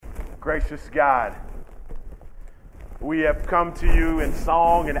Gracious God, we have come to you in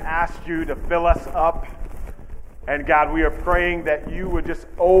song and asked you to fill us up. And God, we are praying that you would just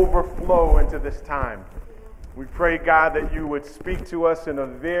overflow into this time. We pray, God, that you would speak to us in a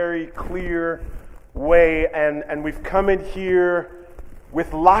very clear way. And we've come in here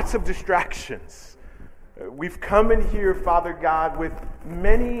with lots of distractions. We've come in here, Father God, with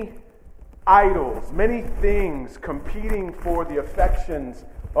many idols, many things competing for the affections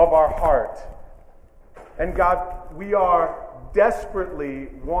of our heart. And God, we are desperately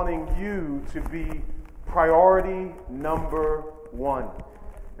wanting you to be priority number one.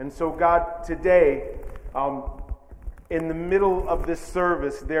 And so God, today, in the middle of this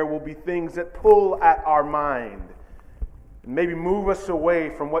service, there will be things that pull at our mind, maybe move us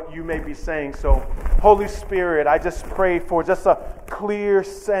away from what you may be saying. So, Holy Spirit, I just pray for just a clear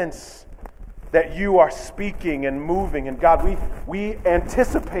sense that you are speaking and moving. And God, we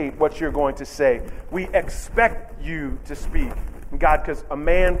anticipate what you're going to say. We expect you to speak. And God, because a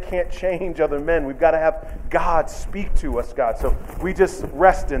man can't change other men, we've got to have God speak to us, God. So we just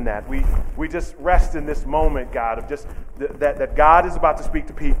rest in that. We just rest in this moment, God, of just that God is about to speak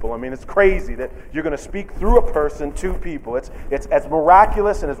to people. I mean, it's crazy that you're going to speak through a person to people. It's as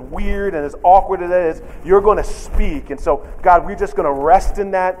miraculous and as weird and as awkward as it is. You're going to speak. And so, God, we're just going to rest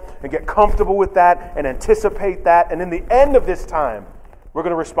in that and get comfortable with that and anticipate that. And in the end of this time, we're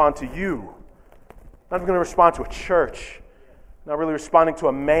going to respond to you. Not going to respond to a church. Not really responding to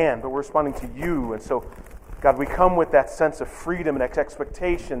a man, but we're responding to you. And so, God, we come with that sense of freedom and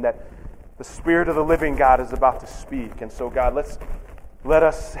expectation that the Spirit of the living God is about to speak. And so, God, let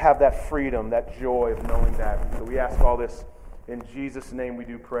us have that freedom, that joy of knowing that. So we ask all this in Jesus' name we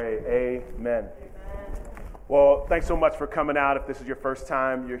do pray. Amen. Well, thanks so much for coming out. If this is your first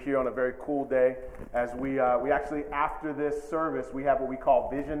time, you're here on a very cool day. As we actually, after this service, we have what we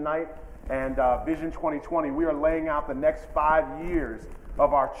call Vision Night. And Vision 2020, we are laying out the next 5 years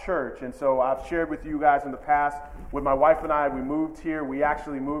of our church. And so I've shared with you guys in the past, with my wife and I, we moved here. We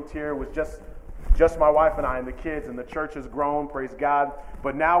actually moved here with just my wife and I and the kids, and the church has grown, praise God.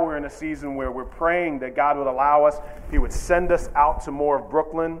 But now we're in a season where we're praying that God would allow us, He would send us out to more of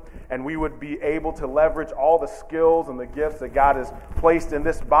Brooklyn, and we would be able to leverage all the skills and the gifts that God has placed in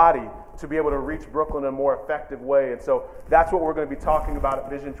this body to be able to reach Brooklyn in a more effective way. And so that's what we're going to be talking about at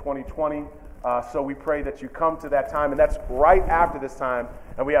Vision 2020. So we pray that you come to that time, and that's right after this time,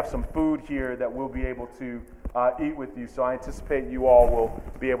 and we have some food here that we'll be able to eat with you. So I anticipate you all will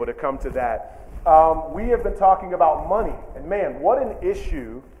be able to come to that. We have been talking about money, and man, what an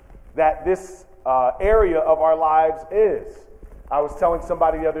issue that this area of our lives is. I was telling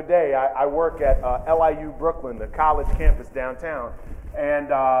somebody the other day, I work at LIU Brooklyn, the college campus downtown, and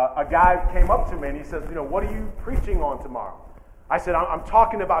a guy came up to me and he says, what are you preaching on tomorrow? I said, I'm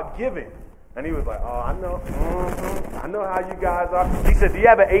talking about giving. And he was like, oh, I know. I know how you guys are. He said, do you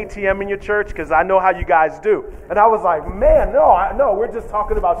have an ATM in your church? Because I know how you guys do. And I was like, man, no, we're just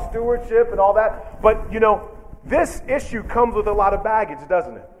talking about stewardship and all that. But, this issue comes with a lot of baggage,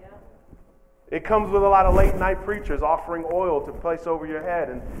 doesn't it? Yeah. It comes with a lot of late night preachers offering oil to place over your head.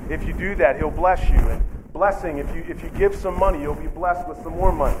 And if you do that, He'll bless you. And blessing, if you give some money, you'll be blessed with some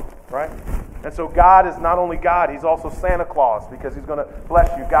more money, right? And so God is not only God, He's also Santa Claus, because He's going to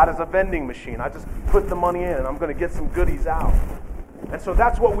bless you. God is a vending machine. I just put the money in and I'm going to get some goodies out. And so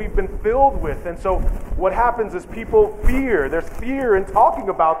that's what we've been filled with. And so what happens is people fear. There's fear in talking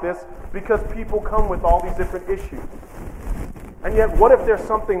about this because people come with all these different issues. And yet, what if there's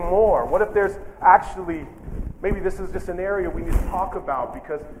something more? What if there's actually, maybe this is just an area we need to talk about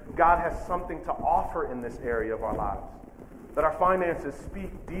because God has something to offer in this area of our lives. That our finances speak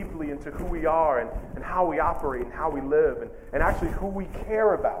deeply into who we are and how we operate and how we live and actually who we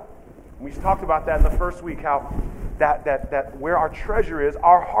care about. And we talked about that in the first week, how that where our treasure is,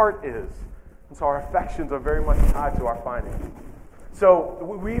 our heart is. And so our affections are very much tied to our finances. So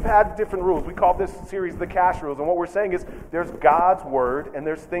we've had different rules. We call this series the cash rules. And what we're saying is there's God's word and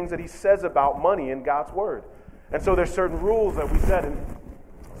there's things that He says about money in God's word. And so there's certain rules that we set. And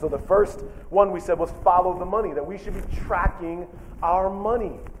so the first one we said was follow the money, that we should be tracking our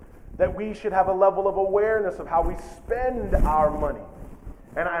money, that we should have a level of awareness of how we spend our money.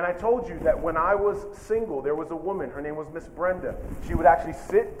 And I told you that when I was single, there was a woman, her name was Miss Brenda. She would actually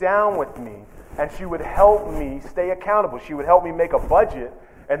sit down with me and she would help me stay accountable. She would help me make a budget.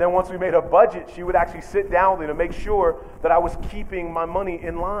 And then once we made a budget, she would actually sit down with me to make sure that I was keeping my money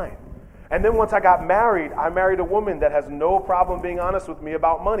in line. And then once I got married, I married a woman that has no problem being honest with me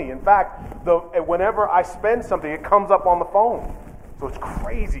about money. In fact, whenever I spend something, it comes up on the phone. So it's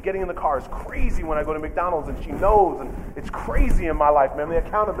crazy. Getting in the car is crazy when I go to McDonald's, and she knows, and it's crazy in my life, man. The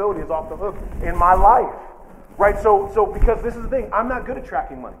accountability is off the hook in my life, right? So because this is the thing, I'm not good at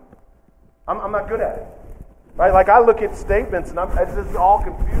tracking money. I'm not good at it, right? Like I look at statements, and it's just all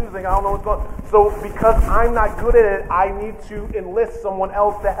confusing. I don't know what's going on. So because I'm not good at it, I need to enlist someone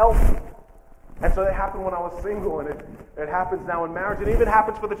else to help me. And so it happened when I was single, and it happens now in marriage. It even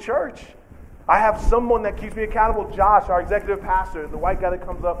happens for the church. I have someone that keeps me accountable. Josh, our executive pastor, the white guy that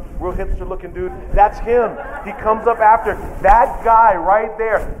comes up, real hipster looking dude, that's him. He comes up after. That guy right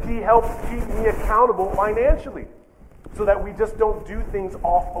there, he helps keep me accountable financially so that we just don't do things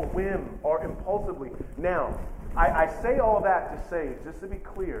off a whim or impulsively. Now, I say all that to say, just to be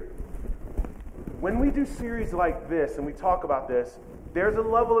clear, when we do series like this and we talk about this, there's a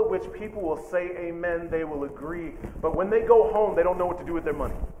level at which people will say amen, they will agree, but when they go home, they don't know what to do with their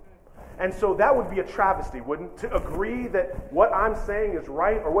money. And so that would be a travesty, wouldn't it? To agree that what I'm saying is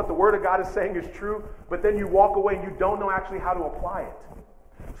right or what the Word of God is saying is true, but then you walk away and you don't know actually how to apply it.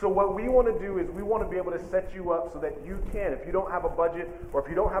 So what we want to do is we want to be able to set you up so that you can, if you don't have a budget or if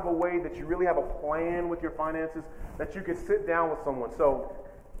you don't have a way that you really have a plan with your finances, that you can sit down with someone. So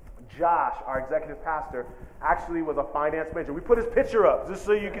Josh, our executive pastor, actually was a finance major. We put his picture up just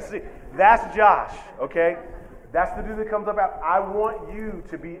so you can see. That's Josh, okay? That's the dude that comes up after. I want you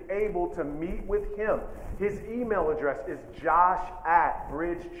to be able to meet with him. His email address is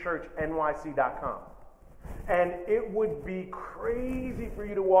josh@bridgechurchnyc.com. And it would be crazy for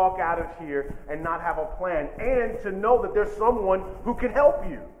you to walk out of here and not have a plan and to know that there's someone who can help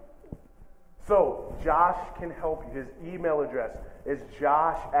you. So Josh can help you. His email address is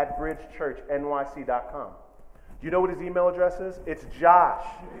josh@bridgechurchnyc.com. Do you know what his email address is? It's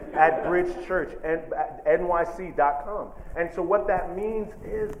josh@bridgechurchnyc.com. And so what that means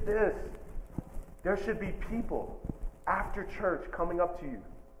is this. There should be people after church coming up to you,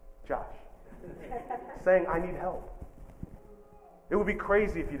 Josh, saying, I need help. It would be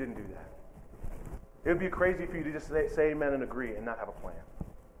crazy if you didn't do that. It would be crazy for you to just say amen and agree and not have a plan.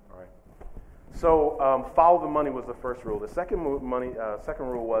 All right. So follow the money was the first rule. The second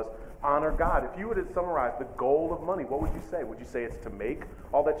rule was honor God. If you were to summarize the goal of money, what would you say? Would you say it's to make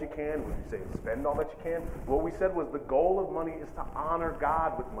all that you can? Would you say it's spend all that you can? What we said was the goal of money is to honor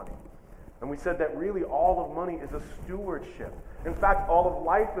God with money. And we said that really all of money is a stewardship. In fact, all of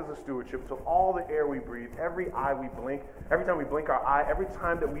life is a stewardship. So all the air we breathe, every eye we blink, every time we blink our eye, every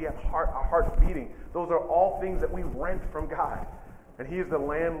time that we have our heart beating, those are all things that we rent from God. And He is the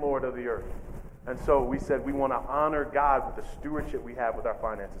landlord of the earth. And so we said we want to honor God with the stewardship we have with our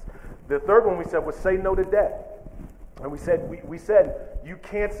finances. The third one we said was say no to debt. And we said you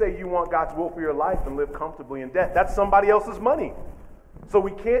can't say you want God's will for your life and live comfortably in debt. That's somebody else's money. So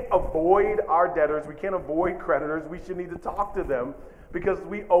we can't avoid our debtors. We can't avoid creditors. We should need to talk to them because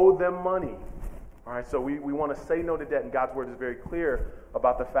we owe them money. All right, so we want to say no to debt. And God's word is very clear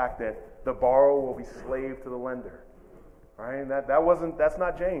about the fact that the borrower will be slave to the lender. Right? That's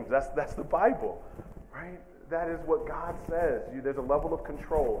not James. That's the Bible. Right? That is what God says. There's a level of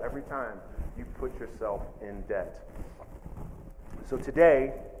control every time you put yourself in debt. So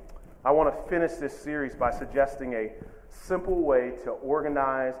today, I want to finish this series by suggesting a simple way to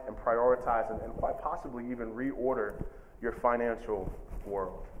organize and prioritize and quite possibly even reorder your financial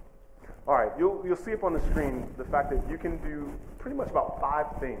world. All right, you'll see up on the screen the fact that you can do pretty much about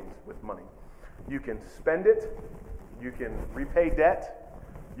 5 things with money. You can spend it, you can repay debt,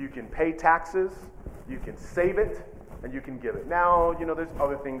 you can pay taxes, you can save it, and you can give it. Now, there's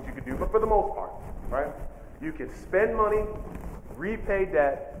other things you could do, but for the most part, right? You can spend money, repay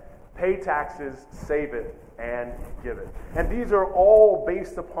debt, pay taxes, save it, and give it. And these are all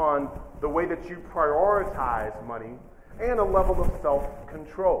based upon the way that you prioritize money and a level of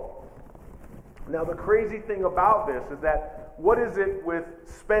self-control. Now, the crazy thing about this is that what is it with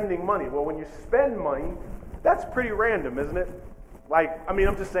spending money? Well, when you spend money, that's pretty random, isn't it? I'm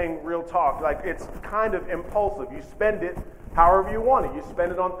just saying real talk. It's kind of impulsive. You spend it however you want it. You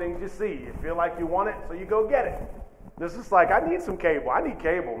spend it on things you see. You feel like you want it, so you go get it. This is I need some cable. I need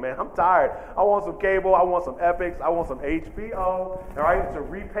cable, man. I'm tired. I want some cable. I want some Epix. I want some HBO. All right, to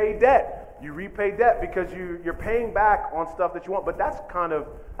repay debt. You repay debt because you're paying back on stuff that you want. But that's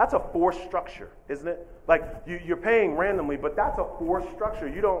a forced structure, isn't it? You're paying randomly, but that's a forced structure.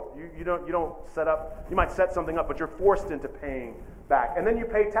 You don't set up. You might set something up, but you're forced into paying back. And then you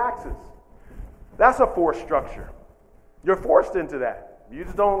pay taxes. That's a forced structure. You're forced into that. You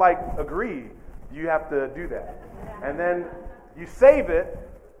just don't agree. You have to do that. And then you save it.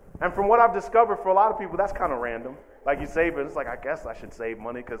 And from what I've discovered, for a lot of people, that's kind of random. You save it. It's I guess I should save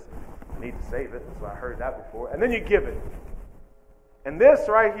money because I need to save it. So I heard that before. And then you give it. And this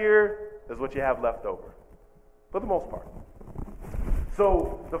right here is what you have left over, for the most part.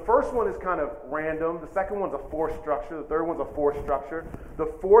 So the first one is kind of random. The second one's a force structure. The third one's a force structure. The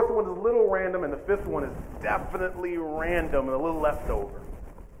fourth one is a little random. And the fifth one is definitely random and a little left over.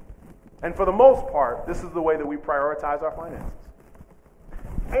 And for the most part, this is the way that we prioritize our finances.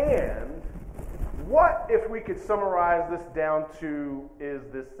 And what if we could summarize this down to is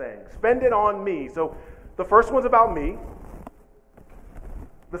this saying? Spend it on me. So the first one's about me.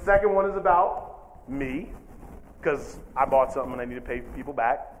 The second one is about me, because I bought something and I need to pay people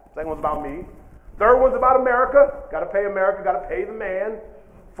back. Second one's about me. Third one's about America. Got to pay America. Got to pay the man.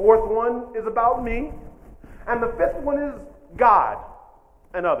 Fourth one is about me. And the fifth one is God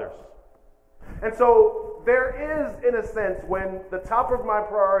and others. And so there is, in a sense, when the top of my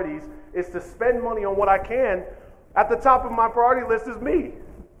priorities is to spend money on what I can, at the top of my priority list is me.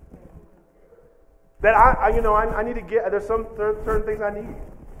 That I need to get, there's some certain things I need.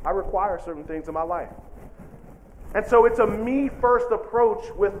 I require certain things in my life. And so it's a me-first approach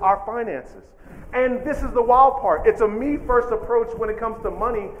with our finances. And this is the wild part. It's a me-first approach when it comes to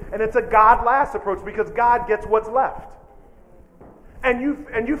money, and it's a God-last approach because God gets what's left. And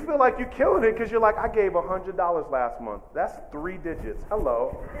you feel like you're killing it because you're like, I gave $100 last month. That's 3 digits.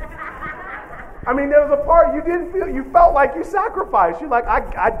 Hello. I mean, there was a part you felt like you sacrificed. You're like,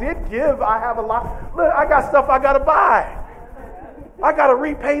 I did give. I have a lot. Look, I got stuff I got to buy. I got to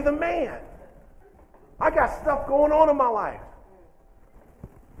repay the man. I got stuff going on in my life.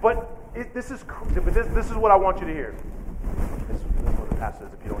 But this is what I want you to hear. This is what the pastor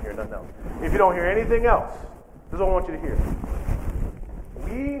says if you don't hear nothing else. If you don't hear anything else, this is what I want you to hear.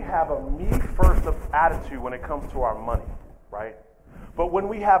 We have a me-first attitude when it comes to our money, right? But when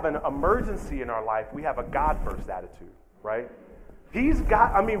we have an emergency in our life, we have a God-first attitude, right? In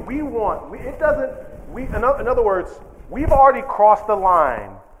other words, we've already crossed the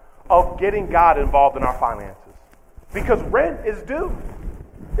line of getting God involved in our finances. Because rent is due.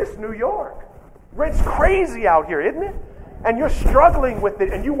 It's New York. Rent's crazy out here, isn't it? And you're struggling with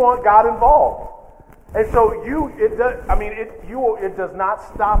it and you want God involved. And so it does not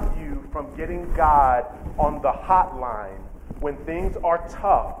stop you from getting God on the hotline when things are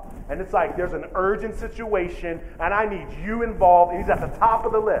tough. And it's like there's an urgent situation and I need you involved, and he's at the top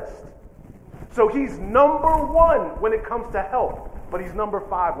of the list. So he's number 1 when it comes to help, but he's number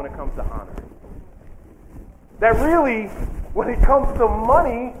 5 when it comes to honor. That really, when it comes to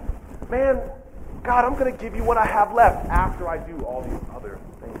money, man, God, I'm going to give you what I have left after I do all these other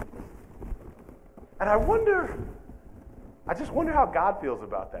things. And I just wonder how God feels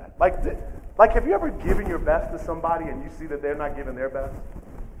about that. Like, have you ever given your best to somebody and you see that they're not giving their best?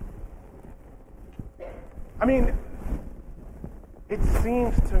 I mean, it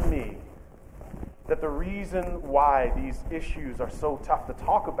seems to me that the reason why these issues are so tough to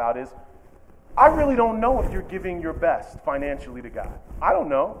talk about is I really don't know if you're giving your best financially to God. I don't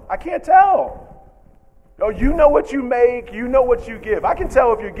know. I can't tell. Oh, you know what you make. You know what you give. I can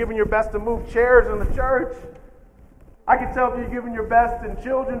tell if you're giving your best to move chairs in the church. I can tell if you're giving your best in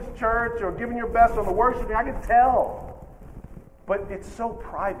children's church or giving your best on the worship. I can tell. But it's so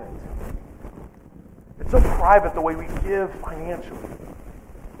private. It's so private the way we give financially.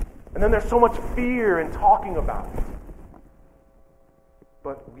 And then there's so much fear in talking about it.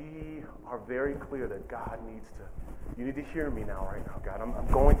 But we are very clear that God needs to, you need to hear me now, right now. God, I'm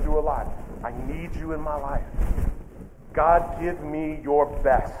going through a lot. I need you in my life. God, give me your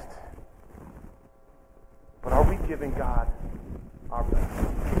best. But are we giving God our best?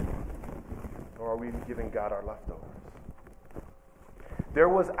 Or are we giving God our leftovers? There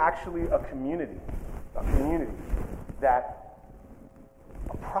was actually a community that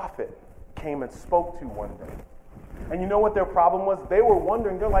a prophet came and spoke to one day. And you know what their problem was? They were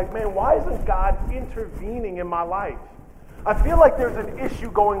wondering, they're like, man, why isn't God intervening in my life? I feel like there's an issue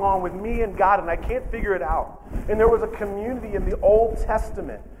going on with me and God, and I can't figure it out. And there was a community in the Old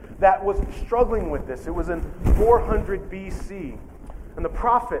Testament that was struggling with this. It was in 400 BC. And the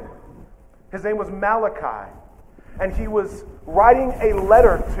prophet, his name was Malachi, and he was writing a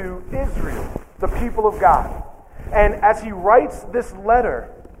letter to Israel, the people of God. And as he writes this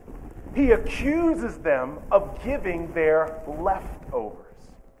letter, he accuses them of giving their leftovers.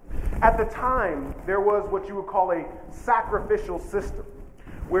 At the time, there was what you would call a sacrificial system,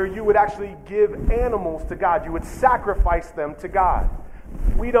 where you would actually give animals to God. You would sacrifice them to God.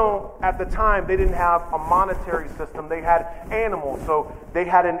 At the time, they didn't have a monetary system. They had animals, so they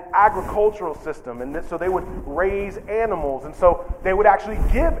had an agricultural system, and so they would raise animals, and so they would actually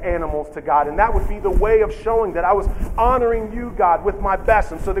give animals to God, and that would be the way of showing that I was honoring you, God, with my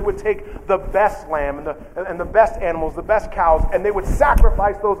best. And so they would take the best lamb and the best animals, the best cows, and they would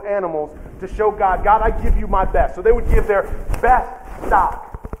sacrifice those animals to show God, I give you my best. So they would give their best stock.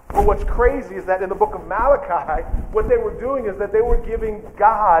 But what's crazy is that in the book of Malachi, what they were doing is that they were giving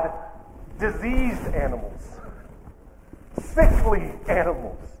God diseased animals, sickly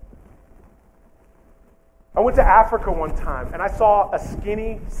animals. I went to Africa one time and I saw a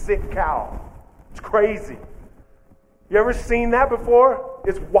skinny, sick cow. It's crazy. You ever seen that before?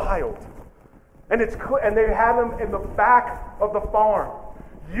 It's wild. And they had them in the back of the farm,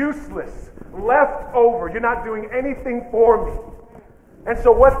 useless, left over. You're not doing anything for me. And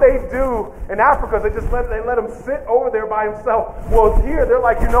so what they do in Africa is they let him sit over there by himself. Well, here they're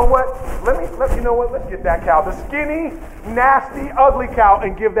like, you know what? Let's get that cow, the skinny, nasty, ugly cow,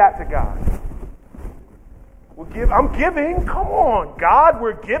 and give that to God. I'm giving. Come on, God,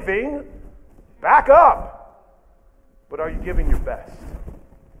 we're giving. Back up. But are you giving your best?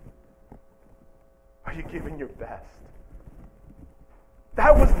 Are you giving your best?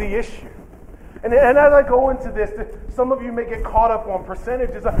 That was the issue. And as I go into this, some of you may get caught up on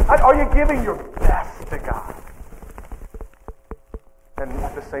percentages. Are you giving your best to God? And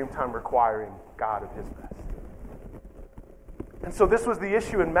at the same time requiring God of his best. And so this was the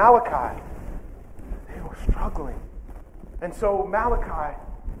issue in Malachi. They were struggling. And so Malachi,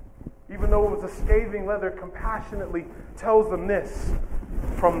 even though it was a scathing letter, compassionately tells them this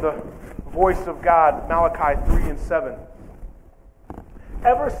from the voice of God, Malachi 3:7.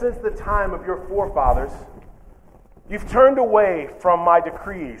 Ever since the time of your forefathers, you've turned away from my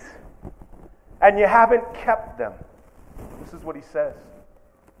decrees, and you haven't kept them. This is what he says.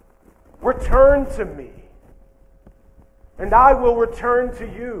 Return to me, and I will return to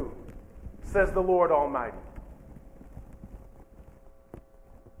you, says the Lord Almighty.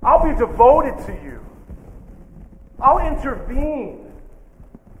 I'll be devoted to you. I'll intervene.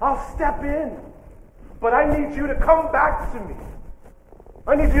 I'll step in. But I need you to come back to me.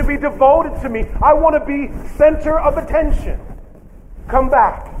 I need you to be devoted to me. I want to be center of attention. Come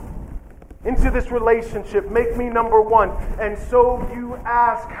back into this relationship. Make me number one. And so you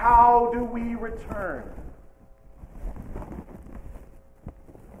ask, how do we return?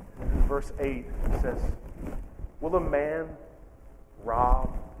 In verse 8 it says, will a man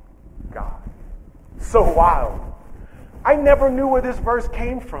rob God? So wild. I never knew where this verse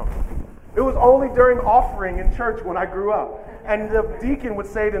came from. It was only during offering in church when I grew up. And the deacon would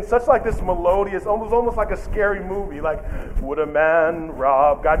say it in such like this melodious, almost like a scary movie, like, would a man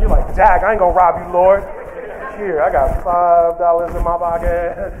rob God? And you're like, Dag, I ain't gonna rob you, Lord. Here, I got $5 in my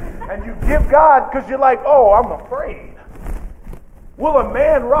pocket. And you give God because you're like, oh, I'm afraid. Will a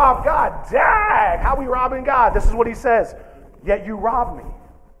man rob God? Dag, how we robbing God? This is what he says. Yet you rob me.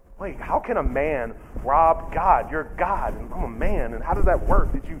 Wait, how can a man rob God? You're God, and I'm a man, and how does that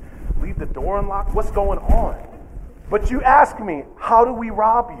work? Did you leave the door unlocked? What's going on? But you ask me, how do we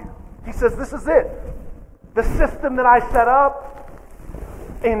rob you? He says, this is it. The system that I set up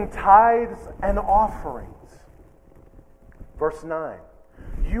in tithes and offerings. Verse 9.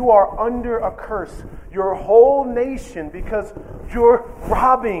 You are under a curse, your whole nation, because you're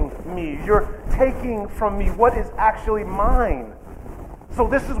robbing me. You're taking from me what is actually mine. So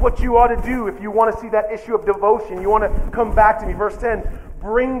this is what you ought to do if you want to see that issue of devotion. You want to come back to me. Verse 10.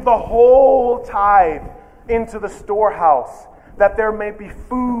 Bring the whole tithe into the storehouse, that there may be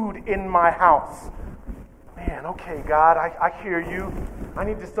food in my house. Man, okay, God, I hear you. I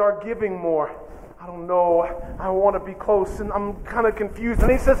need to start giving more. I don't know. I want to be close, and I'm kind of confused.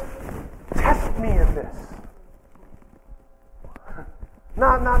 And he says, test me in this.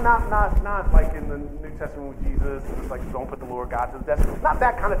 Not like in the New Testament with Jesus. It's like, don't put the Lord God to the test. Not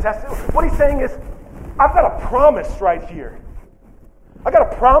that kind of test. What he's saying is, I've got a promise right here. I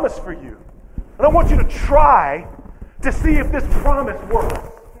got a promise for you. And I want you to try to see if this promise works.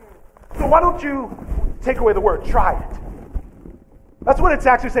 So why don't you take away the word, try it. That's what it's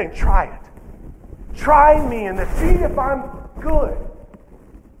actually saying, try it. Try me in this. See if I'm good.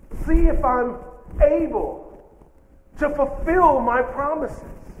 See if I'm able to fulfill my promises.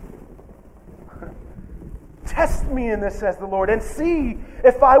 Test me in this, says the Lord, and see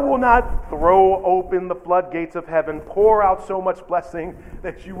if I will not throw open the floodgates of heaven, pour out so much blessing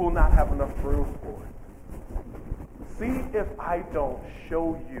that you will not have enough room for it. See if I don't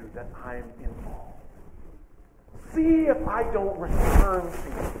show you that I'm involved. See if I don't return to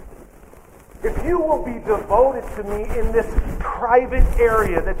you. if you will be devoted to me in this private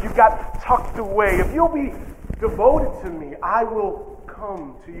area that you've got tucked away, if you'll be devoted to me, I will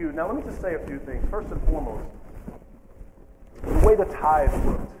come to you. Now let me just say a few things. First and foremost, the way the tithe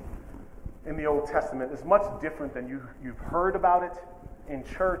worked in the Old Testament is much different than you've heard about it in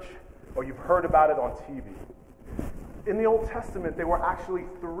church or you've heard about it on TV. In the Old Testament, there were actually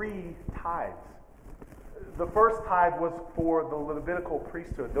 3 tithes. The first tithe was for the Levitical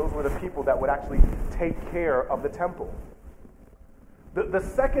priesthood. Those were the people that would actually take care of the temple. The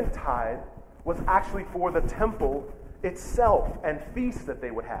second tithe was actually for the temple itself and feasts that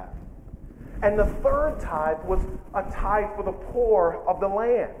they would have. And the third tithe was a tithe for the poor of the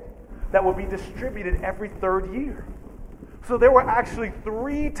land that would be distributed every 3rd year. So there were actually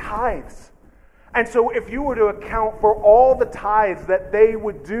 3 tithes. And so if you were to account for all the tithes that they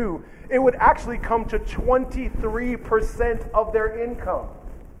would do, it would actually come to 23% of their income.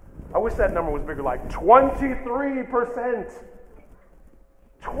 I wish that number was bigger, like 23%.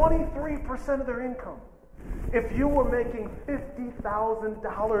 23% of their income. If you were making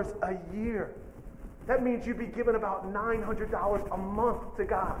 $50,000 a year, that means you'd be giving about $900 a month to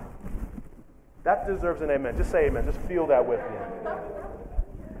God. That deserves an amen. Just say amen. Just feel that with me.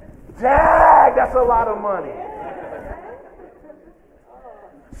 Dang, that's a lot of money.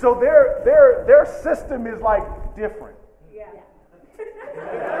 So their system is like different. Yeah.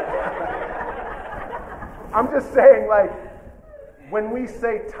 I'm just saying, like, when we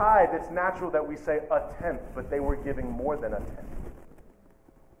say tithe, it's natural that we say a tenth, but they were giving more than a tenth.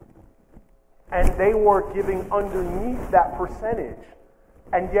 And they were giving underneath that percentage.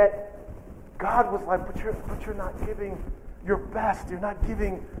 And yet, God was like, but you're not giving your best. You're not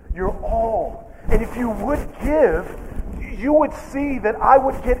giving your all. And if you would give, you would see that I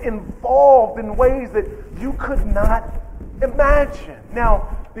would get involved in ways that you could not imagine.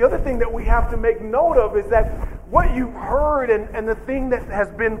 Now, the other thing that we have to make note of is that what you've heard and the thing that has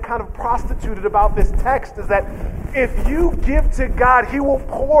been kind of prostituted about this text is that if you give to God, He will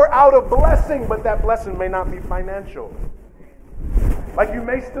pour out a blessing, but that blessing may not be financial. Like you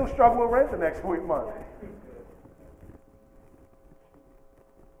may still struggle with rent the next month.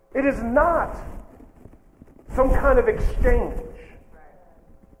 It is not some kind of exchange.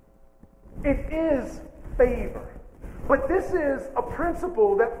 It is favor. But this is a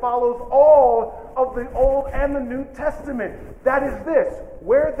principle that follows all of the Old and the New Testament. That is this: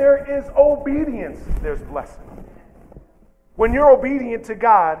 where there is obedience, there's blessing. When you're obedient to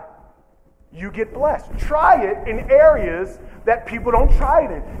God, you get blessed. Try it in areas that people don't try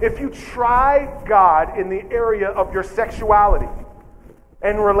it in. If you try God in the area of your sexuality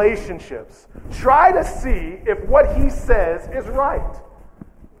and relationships, try to see if what He says is right.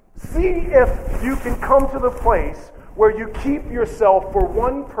 See if you can come to the place where you keep yourself for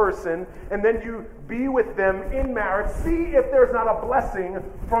one person and then you be with them in marriage. See if there's not a blessing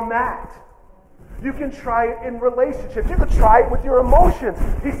from that. You can try it in relationships. You can try it with your emotions.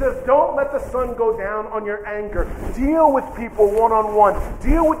 He says, don't let the sun go down on your anger. Deal with people one-on-one.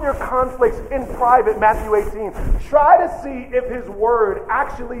 Deal with your conflicts in private, Matthew 18. Try to see if His word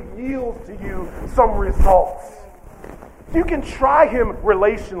actually yields to you some results. You can try Him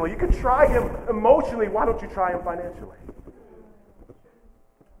relationally. You can try Him emotionally. Why don't you try Him financially?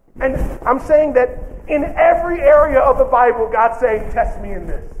 And I'm saying that in every area of the Bible, God's saying, test me in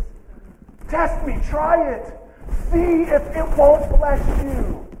this. Test me. Try it. See if it won't bless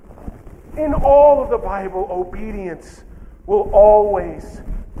you. In all of the Bible, obedience will always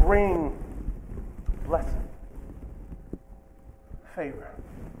bring blessing, favor.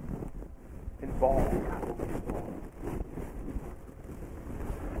 Involved.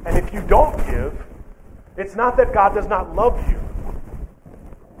 And if you don't give, it's not that God does not love you,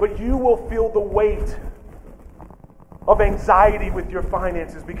 but you will feel the weight of anxiety with your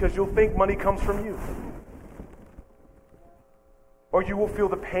finances because you'll think money comes from you. Or you will feel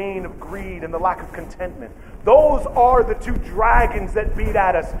the pain of greed and the lack of contentment. Those are the two dragons that beat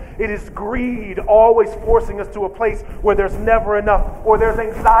at us. It is greed always forcing us to a place where there's never enough, or there's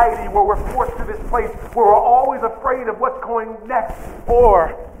anxiety where we're forced to this place where we're always afraid of what's going next.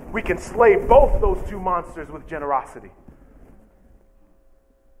 Or we can slay both those two monsters with generosity.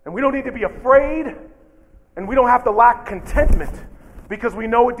 And we don't need to be afraid, and we don't have to lack contentment because we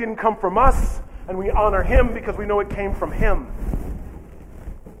know it didn't come from us, and we honor Him because we know it came from Him.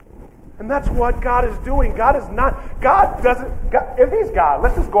 And that's what God is doing. God is not, God doesn't, God, if He's God,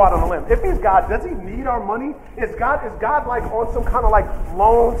 let's just go out on a limb. If He's God, does He need our money? Is God like on some kind of like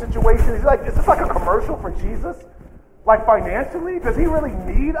loan situation? Is this like a commercial for Jesus? Like financially? Does He really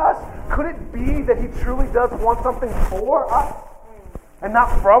need us? Could it be that He truly does want something for us and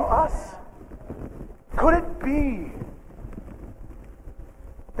not from us? Could it be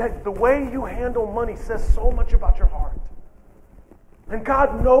that the way you handle money says so much about your heart? And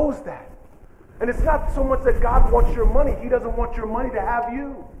God knows that. And it's not so much that God wants your money. He doesn't want your money to have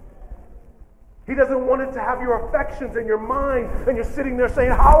you. He doesn't want it to have your affections and your mind. And you're sitting there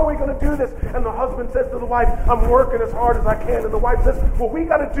saying, how are we going to do this? And the husband says to the wife, I'm working as hard as I can. And the wife says, well, we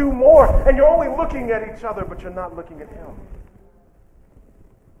got to do more. And you're only looking at each other, but you're not looking at him.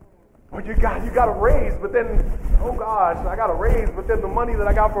 Or you got a raise, but then, oh gosh, I got a raise, but then the money that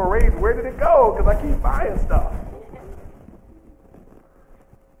I got for a raise, where did it go? Because I keep buying stuff.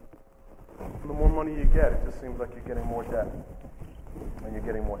 The more money you get, it just seems like you're getting more debt. And you're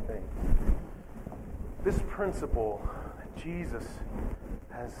getting more things. This principle that Jesus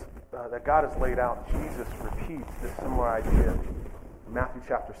has, that God has laid out, Jesus repeats this similar idea in Matthew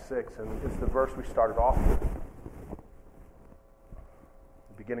chapter 6, and it's the verse we started off with.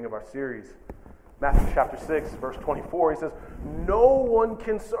 Beginning of our series, Matthew chapter 6, verse 24, he says, no one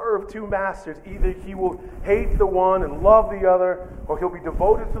can serve two masters. Either he will hate the one and love the other, or he'll be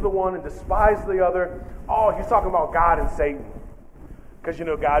devoted to the one and despise the other. Oh, he's talking about God and Satan. Because you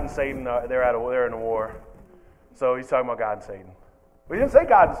know God and Satan, they're in a war. So he's talking about God and Satan. But he didn't say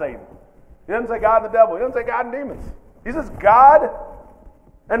God and Satan. He doesn't say God and the devil. He doesn't say God and demons. He says God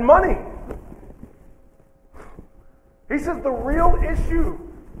and money. He says the real issue.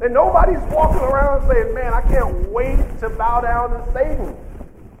 And nobody's walking around saying, man, I can't wait to bow down to Satan.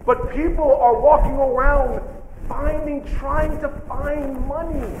 But people are walking around trying to find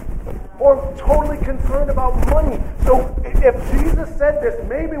money, or totally concerned about money. So if Jesus said this,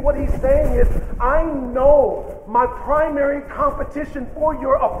 maybe what he's saying is, I know my primary competition for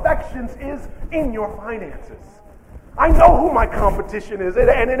your affections is in your finances. I know who my competition is, and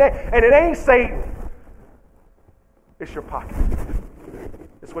it ain't Satan. It's your pocket.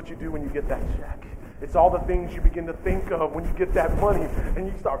 It's what you do when you get that check. It's all the things you begin to think of when you get that money, and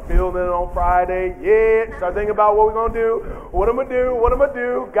you start feeling it on Friday. Yeah, start thinking about what we're going to do, what I'm going to do, what I'm going to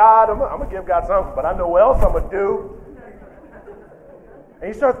do. God, I'm going to give God something, but I know what else I'm going to do. And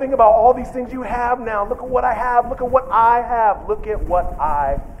you start thinking about all these things you have now. Look at what I have. Look at what I have. Look at what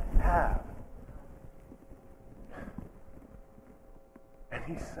I have. And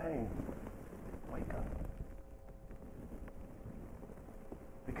he's saying, wake up.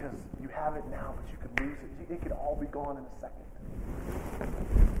 Because you have it now, but you could lose it. It could all be gone in a second.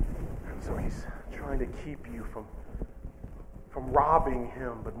 And so he's trying to keep you from robbing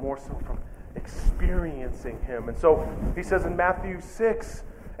him, but more so from experiencing him. And so he says in Matthew 6,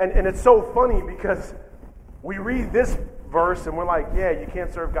 and it's so funny because we read this verse and we're like, yeah, you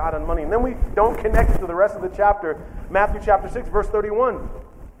can't serve God and money. And then we don't connect it to the rest of the chapter, Matthew chapter 6, verse 31.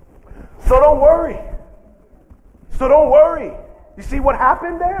 So don't worry. So don't worry. You see what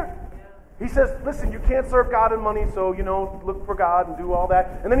happened there? He says, listen, you can't serve God and money, so, look for God and do all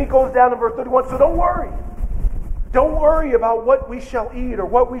that. And then he goes down to verse 31, so don't worry. Don't worry about what we shall eat or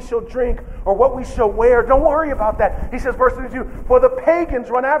what we shall drink or what we shall wear. Don't worry about that. He says, verse 32, for the pagans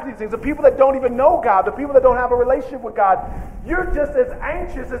run after these things. The people that don't even know God, the people that don't have a relationship with God. You're just as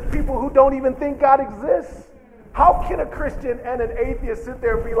anxious as people who don't even think God exists. How can a Christian and an atheist sit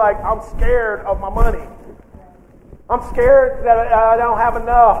there and be like, I'm scared of my money? I'm scared that I don't have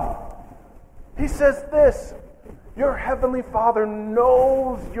enough. He says this, your heavenly Father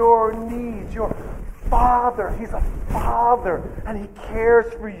knows your needs. Your Father, he's a Father, and he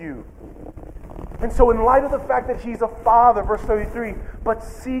cares for you. And so in light of the fact that he's a Father, verse 33, but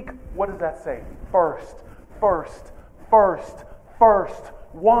seek, what does that say? First.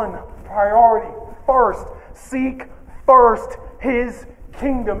 One, priority. First, seek first his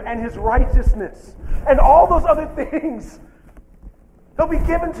kingdom and his righteousness. And all those other things, they'll be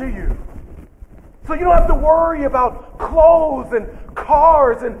given to you. So you don't have to worry about clothes and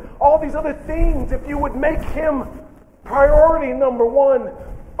cars and all these other things. If you would make him priority number one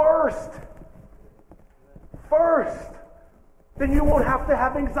first, then you won't have to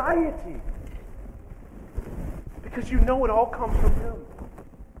have anxiety. Because you know it all comes from him.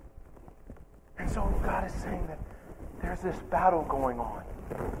 And so God is saying that there's this battle going on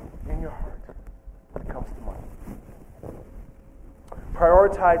in your heart when it comes to money.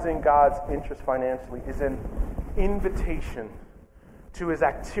 Prioritizing God's interest financially is an invitation to his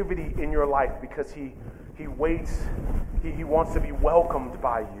activity in your life because he waits, he wants to be welcomed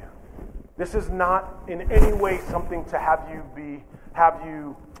by you. This is not in any way something to have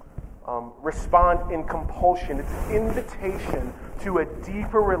you respond in compulsion. It's an invitation to a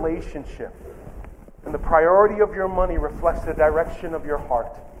deeper relationship. And the priority of your money reflects the direction of your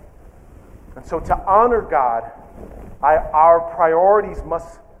heart. And so to honor God, our priorities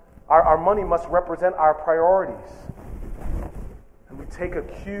must Our money must represent our priorities. And we take a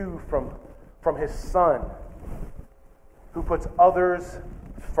cue from his Son, who puts others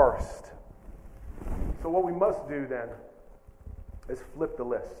first. So what we must do then is flip the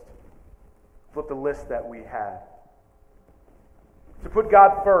list. Flip the list that we had. To put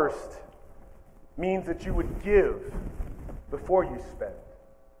God first means that you would give before you spend.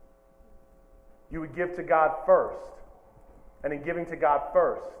 You would give to God first. And in giving to God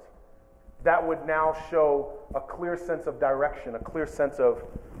first, that would now show a clear sense of direction, a clear sense of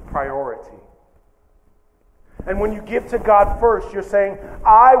priority. And when you give to God first, you're saying,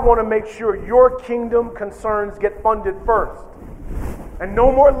 I want to make sure your kingdom concerns get funded first. And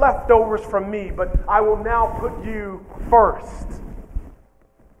no more leftovers from me, but I will now put you first.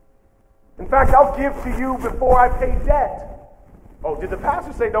 In fact, I'll give to you before I pay debt. Oh, did the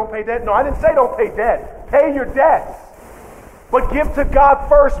pastor say don't pay debt? No, I didn't say don't pay debt. Pay your debts. But give to God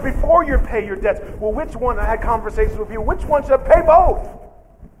first before you pay your debts. Well, which one? I had conversations with people. Which one should I pay both?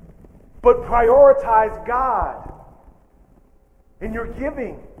 But prioritize God in your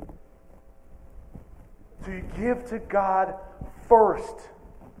giving. So you give to God first.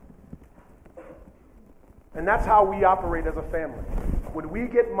 And that's how we operate as a family. When we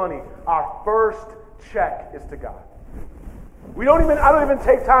get money, our first check is to God. I don't even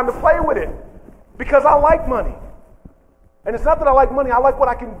take time to play with it because I like money. And it's not that I like money, I like what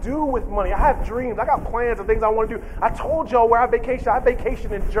I can do with money. I have dreams, I got plans and things I want to do. I told y'all where I vacation. I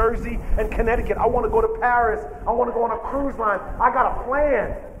vacation in Jersey and Connecticut. I want to go to Paris. I want to go on a cruise line. I got a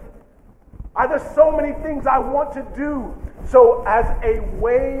plan. There's so many things I want to do. So as a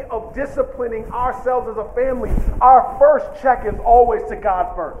way of disciplining ourselves as a family, our first check is always to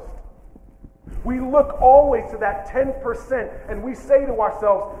God first. We look always to that 10% and we say to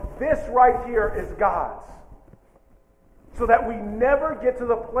ourselves, this right here is God's. So that we never get to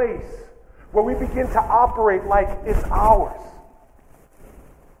the place where we begin to operate like it's ours.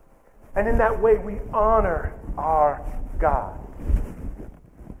 And in that way, we honor our God.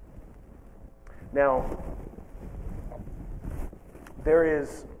 Now, there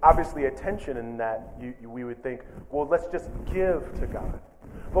is obviously a tension in that we would think, well, let's just give to God.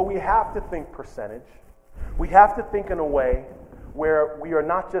 But we have to think percentage. We have to think in a way where we are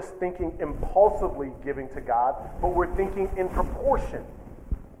not just thinking impulsively giving to God, but we're thinking in proportion.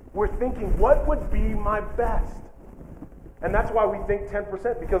 We're thinking, what would be my best? And that's why we think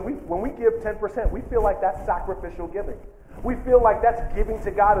 10%, because when we give 10%, we feel like that's sacrificial giving. We feel like that's giving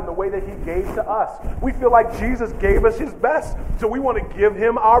to God in the way that He gave to us. We feel like Jesus gave us His best, so we want to give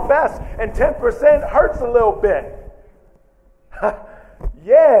Him our best. And 10% hurts a little bit.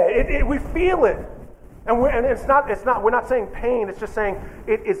 Yeah, we feel it. And we're not saying pain, it's just saying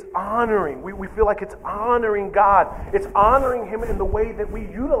it is honoring. We feel like it's honoring God. It's honoring Him in the way that we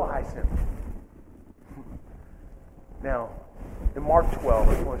utilize Him. Now, in Mark 12,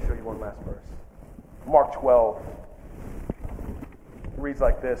 I just want to show you one last verse. Mark 12 reads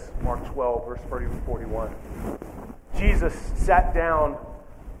like this, Mark 12, verse 30 to 41. Jesus sat down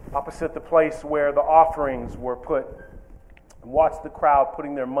opposite the place where the offerings were put and watched the crowd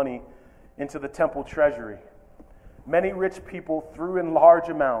putting their money into the temple treasury. Many rich people threw in large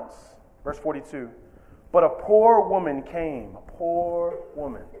amounts. Verse 42. But a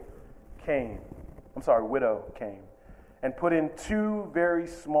widow came and put in 2 very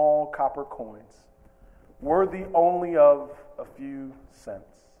small copper coins, worthy only of a few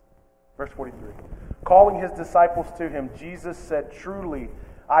cents. Verse 43. Calling his disciples to him, Jesus said, truly,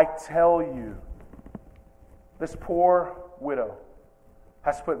 I tell you, this poor widow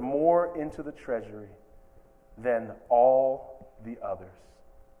has put more into the treasury than all the others.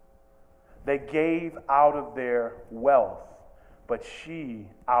 They gave out of their wealth, but she,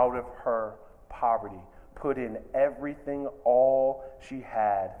 out of her poverty, put in everything, all she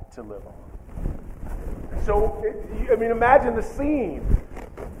had to live on. So, imagine the scene.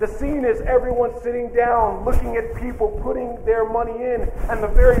 The scene is everyone sitting down, looking at people putting their money in, and the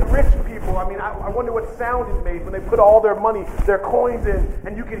very rich people. I wonder what sound it made when they put all their money, their coins in,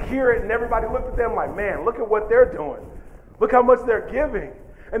 and you could hear it, and everybody looked at them like, man, look at what they're doing. Look how much they're giving.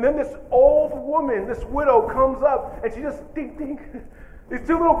 And then this old woman, this widow, comes up, and she just ding, ding. These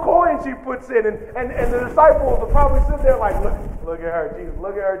 2 little coins she puts in, and the disciples will probably sit there like, look at her, Jesus,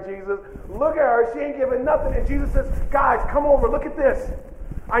 look at her, Jesus, look at her, she ain't giving nothing. And Jesus says, guys, come over, look at this.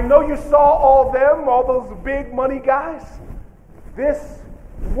 I know you saw all them, all those big money guys. This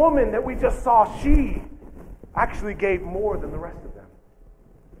woman that we just saw, she actually gave more than the rest of them.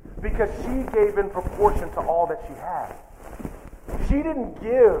 Because she gave in proportion to all that she had. She didn't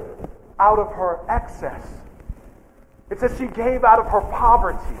give out of her excess. It says she gave out of her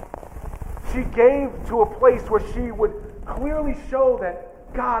poverty. She gave to a place where she would clearly show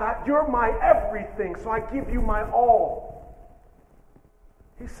that, God, you're my everything, so I give you my all.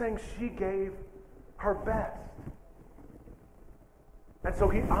 He's saying she gave her best. And so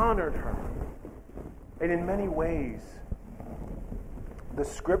he honored her. And in many ways, the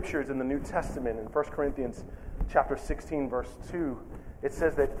scriptures in the New Testament, in 1 Corinthians chapter 16, verse 2, it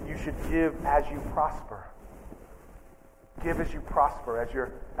says that you should give as you prosper. Give as you prosper. As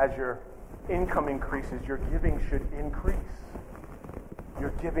your income increases, your giving should increase.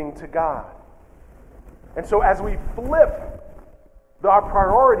 You're giving to God. And so as we flip our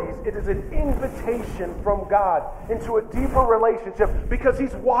priorities, it is an invitation from God into a deeper relationship because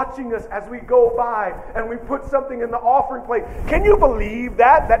He's watching us as we go by and we put something in the offering plate. Can you believe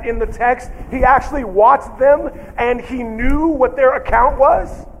that in the text, He actually watched them and He knew what their account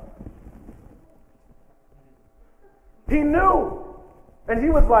was? He knew. And He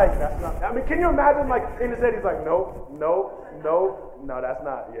was like, that's not, I mean, can you imagine, like, in his head, He's like, no, that's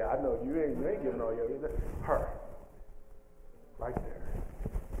not, yeah, I know, you ain't giving all your, her. Right there.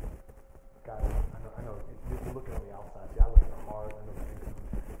 God, I know. You're looking on the outside. See, I look at the heart. I know.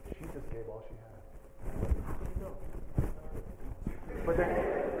 She just gave all she had. How do you know? But then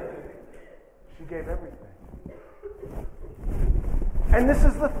she gave everything. And this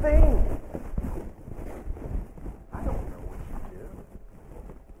is the thing. I don't know what you give.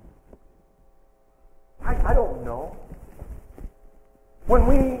 I don't know. When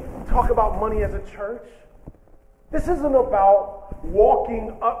we talk about money as a church, this isn't about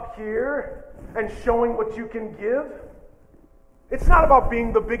walking up here and showing what you can give. It's not about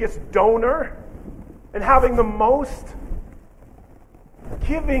being the biggest donor and having the most.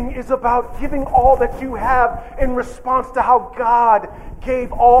 Giving is about giving all that you have in response to how God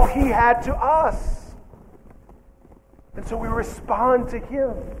gave all He had to us. And so we respond to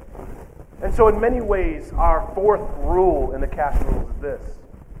Him. And so in many ways, our fourth rule in the cash rules is this: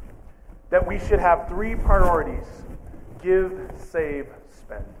 that we should have three priorities: give, save,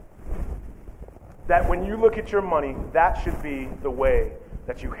 spend. That when you look at your money, that should be the way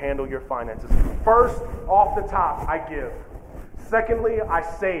that you handle your finances. First, off the top, I give. Secondly, I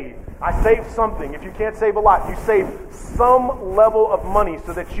save. I save something. If you can't save a lot, you save some level of money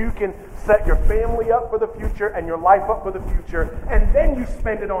so that you can set your family up for the future and your life up for the future, and then you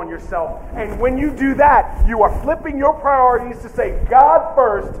spend it on yourself. And when you do that, you are flipping your priorities to say, God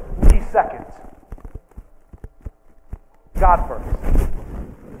first, me second. God first,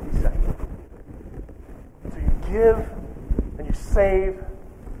 me second. So you give, and you save,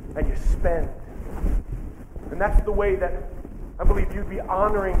 and you spend. And that's the way that I believe you'd be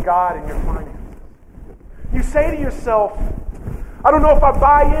honoring God in your finances. You say to yourself, I don't know if I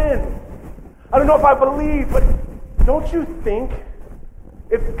buy in. I don't know if I believe, but don't you think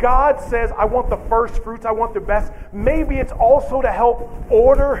if God says, I want the first fruits, I want the best, maybe it's also to help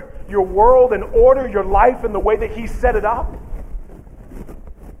order your world and order your life in the way that He set it up?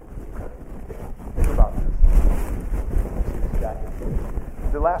 Think about this. See this jacket?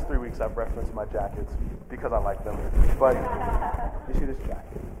 The last 3 weeks I've referenced my jackets because I like them. But you see this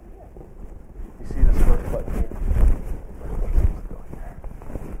jacket? You see this first button here? First button's supposed to go here.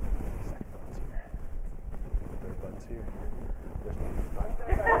 Second button's here. Third button's here. There's no third button.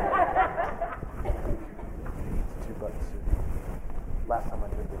 It's 2 buttons here. Last time I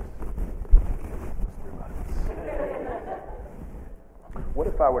did this, it was 3 buttons. What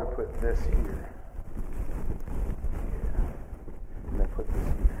if I were to put this here? And then put this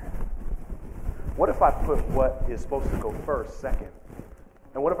here. What if I put what is supposed to go first second?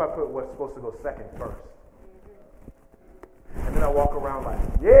 And what if I put what's supposed to go second first? And then I walk around like,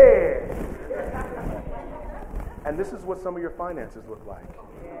 yeah! And this is what some of your finances look like.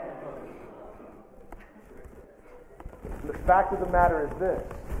 And the fact of the matter is this: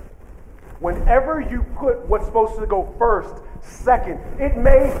 whenever you put what's supposed to go first second, it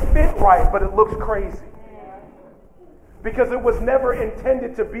may fit right, but it looks crazy. Because it was never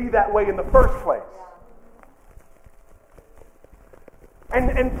intended to be that way in the first place.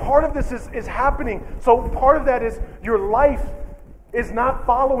 And part of this is happening. So part of that is your life is not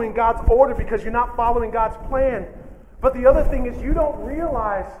following God's order because you're not following God's plan. But the other thing is you don't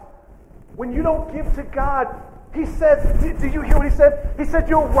realize when you don't give to God, He says, did you hear what He said? He said,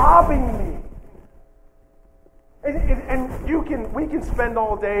 you're robbing me. And we can spend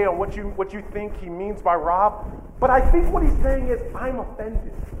all day on what you think He means by rob, but I think what He's saying is, I'm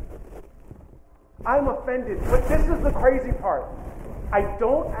offended. I'm offended. But this is the crazy part. I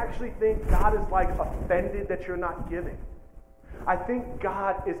don't actually think God is like offended that you're not giving. I think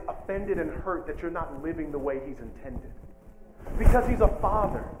God is offended and hurt that you're not living the way He's intended. Because He's a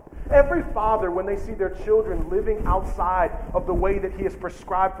father. Every father, when they see their children living outside of the way that he has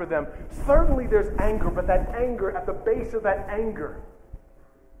prescribed for them, certainly there's anger, but that anger, at the base of that anger,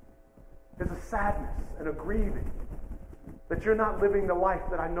 is a sadness and a grieving that you're not living the life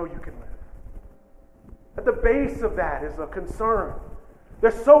that I know you can live. At the base of that is a concern.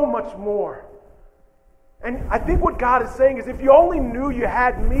 There's so much more. And I think what God is saying is, if you only knew you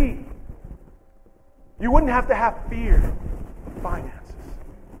had me, you wouldn't have to have fear of finances.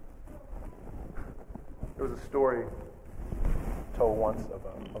 There was a story told once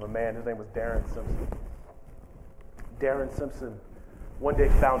of a man. His name was Darren Simpson. Darren Simpson one day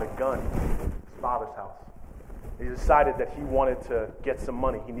found a gun in his father's house. He decided that he wanted to get some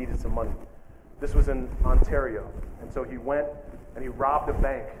money. He needed some money. This was in Ontario. And so he went and he robbed a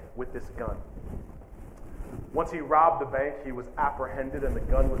bank with this gun. Once he robbed the bank, he was apprehended and the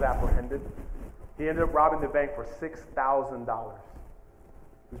gun was apprehended. He ended up robbing the bank for $6,000.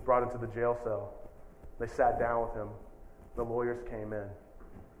 He was brought into the jail cell. They sat down with him. The lawyers came in.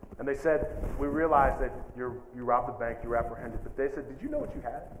 And they said, we realized that you robbed the bank, you were apprehended. But they said, did you know what you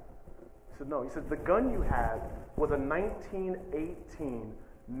had? He said, no. He said, the gun you had was a 1918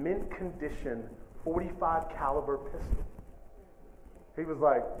 mint condition 45 caliber pistol. He was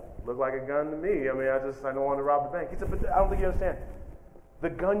like, looked like a gun to me. I mean, I don't want to rob the bank. He said, but I don't think you understand. The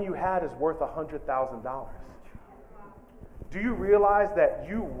gun you had is worth $100,000. Do you realize that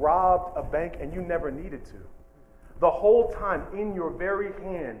you robbed a bank and you never needed to? The whole time in your very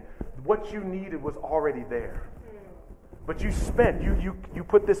hand, what you needed was already there. But you spent, you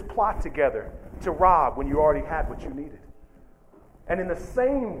put this plot together to rob when you already had what you needed. And in the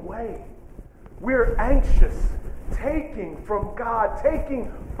same way, we're anxious, taking from God,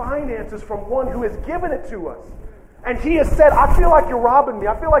 taking finances from one who has given it to us. And he has said, I feel like you're robbing me.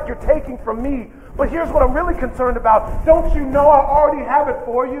 I feel like you're taking from me. But here's what I'm really concerned about. Don't you know I already have it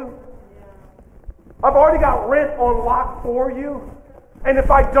for you? I've already got rent on lock for you. And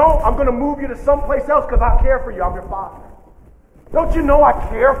if I don't, I'm going to move you to someplace else because I care for you. I'm your father. Don't you know I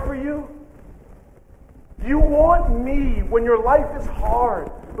care for you? You want me when your life is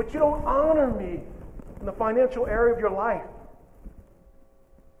hard, but you don't honor me in the financial area of your life.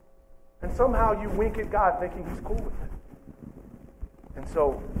 And somehow you wink at God thinking he's cool with it. And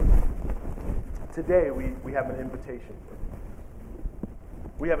so today we have an invitation.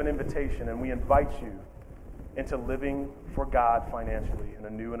 We have an invitation and we invite you into living for God financially in a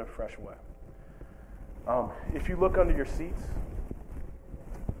new and a fresh way. If you look under your seats,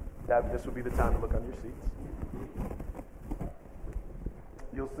 this would be the time to look under your seats.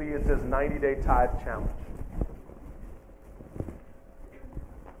 You'll see it says 90-day tithe challenge.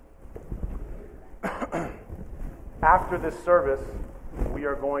 After this service, we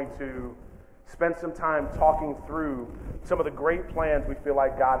are going to spend some time talking through some of the great plans we feel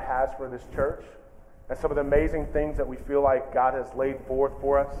like God has for this church and some of the amazing things that we feel like God has laid forth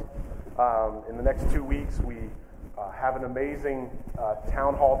for us. In the next 2 weeks, we have an amazing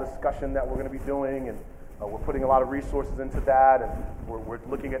town hall discussion that we're going to be doing, and we're putting a lot of resources into that, and we're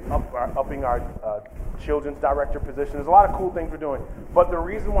looking at upping our children's director position. There's a lot of cool things we're doing. But the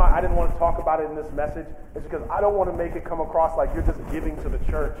reason why I didn't want to talk about it in this message is because I don't want to make it come across like you're just giving to the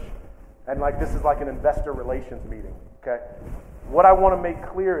church and like this is like an investor relations meeting, okay? What I want to make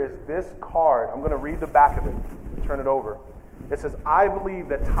clear is this card, I'm going to read the back of it, turn it over. It says, I believe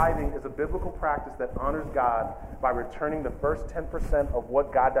that tithing is a biblical practice that honors God by returning the first 10% of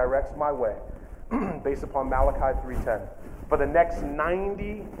what God directs my way, based upon Malachi 3:10. For the next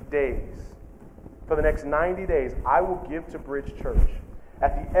 90 days, I will give to Bridge Church.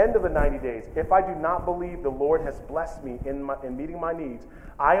 At the end of the 90 days, if I do not believe the Lord has blessed me in meeting my needs,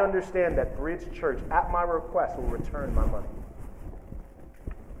 I understand that Bridge Church, at my request, will return my money.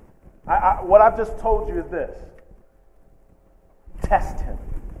 What I've just told you is this. Test him.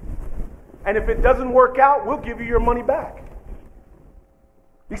 And if it doesn't work out, we'll give you your money back.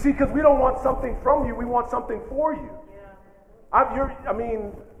 You see, because we don't want something from you, we want something for you. I pretty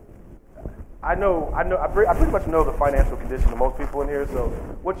much know the financial condition of most people in here, so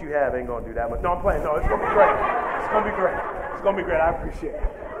what you have ain't going to do that much. No, I'm playing. No, it's going to be great. It's going to be great. It's going to be great. I appreciate it.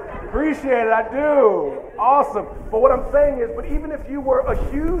 Appreciate it, I do. Awesome. But what I'm saying is, but even if you were a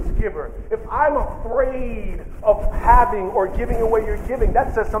huge giver, if I'm afraid of having or giving away your giving,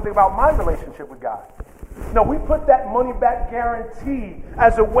 that says something about my relationship with God. No, we put that money back guarantee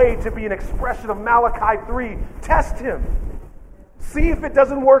as a way to be an expression of Malachi 3. Test him. See if it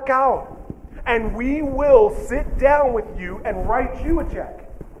doesn't work out. And we will sit down with you and write you a check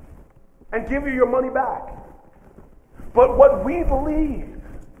and give you your money back. But what we believe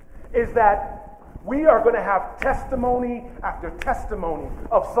is that We are going to have testimony after testimony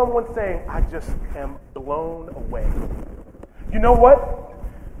of someone saying, I just am blown away. You know what?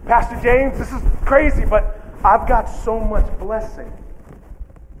 Pastor James, this is crazy, but I've got so much blessing.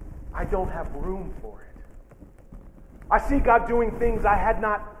 I don't have room for it. I see God doing things I had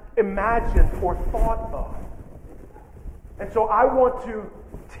not imagined or thought of. And so I want to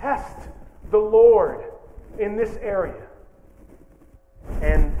test the Lord in this area.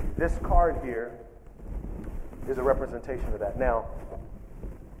 And this card here is a representation of that. Now,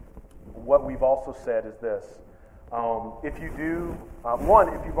 what we've also said is this. If you do,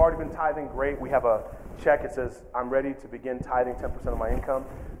 if you've already been tithing, great. We have a check. It says, I'm ready to begin tithing 10% of my income.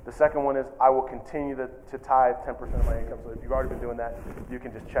 The second one is, I will continue to tithe 10% of my income. So if you've already been doing that, you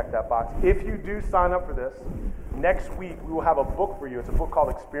can just check that box. If you do sign up for this, next week we will have a book for you. It's a book called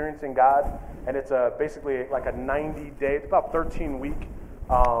Experiencing God, and it's basically like a 90-day, it's about 13-week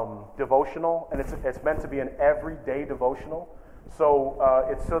devotional, and it's meant to be an everyday devotional. So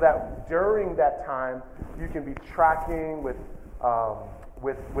it's so that during that time you can be tracking with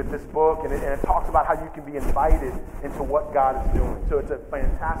this book, and it talks about how you can be invited into what God is doing. So it's a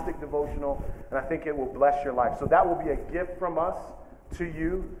fantastic devotional, and I think it will bless your life. So that will be a gift from us to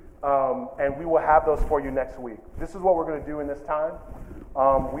you, and we will have those for you next week. This is what we're going to do in this time.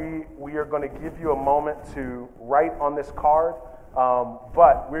 We are going to give you a moment to write on this card,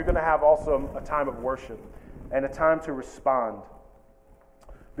 but we're going to have also a time of worship and a time to respond,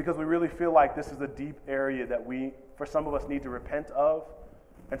 because we really feel like this is a deep area that we, for some of us, need to repent of.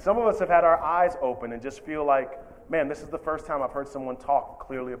 And some of us have had our eyes open and just feel like, man, this is the first time I've heard someone talk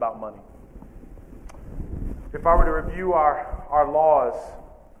clearly about money. If I were to review our laws,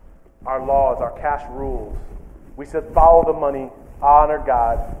 our cash rules, we said follow the money, honor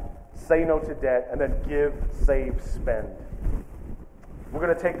God, say no to debt, and then give, save, spend. We're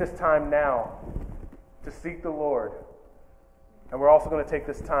going to take this time now to seek the Lord. And we're also going to take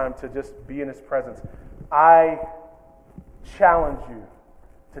this time to just be in His presence. I challenge you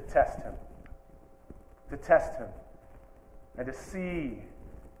to test Him. To test Him. And to see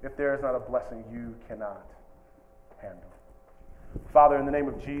if there is not a blessing you cannot handle. Father, in the name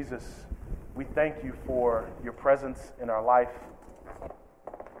of Jesus, we thank you for your presence in our life.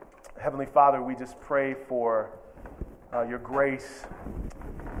 Heavenly Father, we just pray for your grace.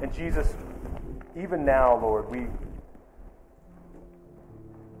 And Jesus, even now, Lord,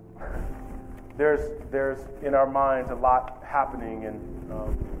 there's in our minds a lot happening, and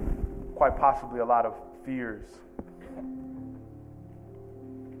quite possibly a lot of fears.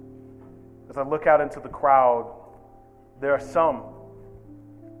 As I look out into the crowd, there are some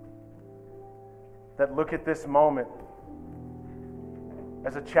that look at this moment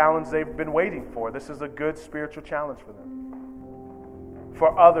as a challenge they've been waiting for. This is a good spiritual challenge for them.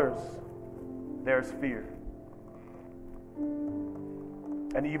 For others, there's fear.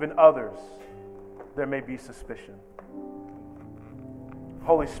 And even others, there may be suspicion.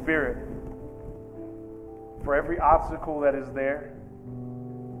 Holy Spirit, for every obstacle that is there,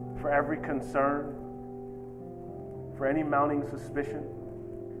 for every concern, for any mounting suspicion,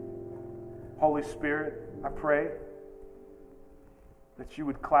 Holy Spirit, I pray that you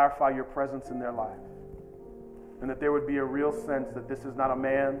would clarify your presence in their life, and that there would be a real sense that this is not a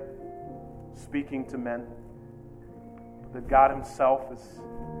man speaking to men, that God Himself is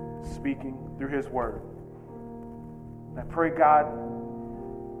speaking through His Word. And I pray, God,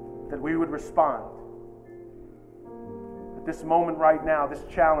 that we would respond. That this moment right now, this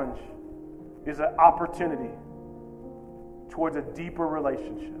challenge, is an opportunity towards a deeper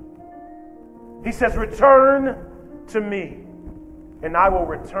relationship. He says, return to me, and I will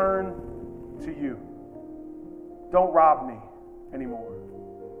return to you. Don't rob me anymore.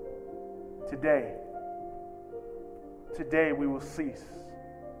 Today we will cease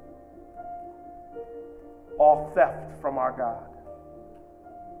all theft from our God.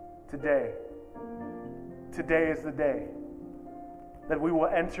 Today is the day that we will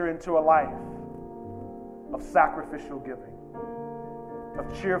enter into a life of sacrificial giving,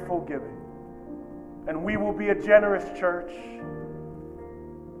 of cheerful giving. And we will be a generous church,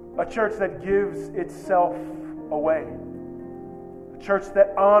 a church that gives itself away, a church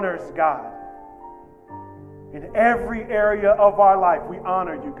that honors God. In every area of our life, we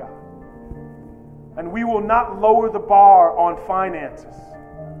honor you, God. And we will not lower the bar on finances.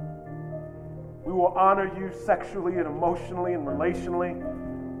 We will honor you sexually and emotionally and relationally,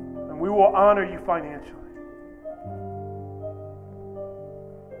 and we will honor you financially.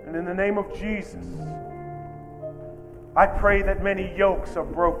 And in the name of Jesus, I pray that many yokes are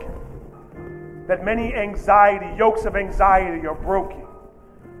broken, that many yokes of anxiety are broken,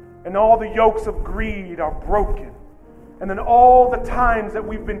 and all the yokes of greed are broken. And then all the times that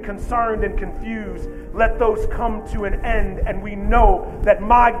we've been concerned and confused, let those come to an end. And we know that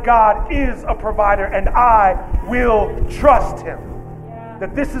my God is a provider and I will trust Him.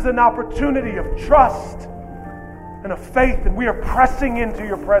 That this is an opportunity of trust and of faith, and we are pressing into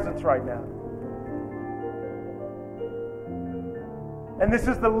your presence right now. And this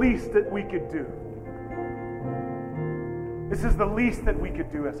is the least that we could do. This is the least that we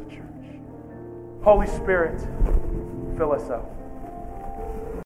could do as a church. Holy Spirit, fill us up.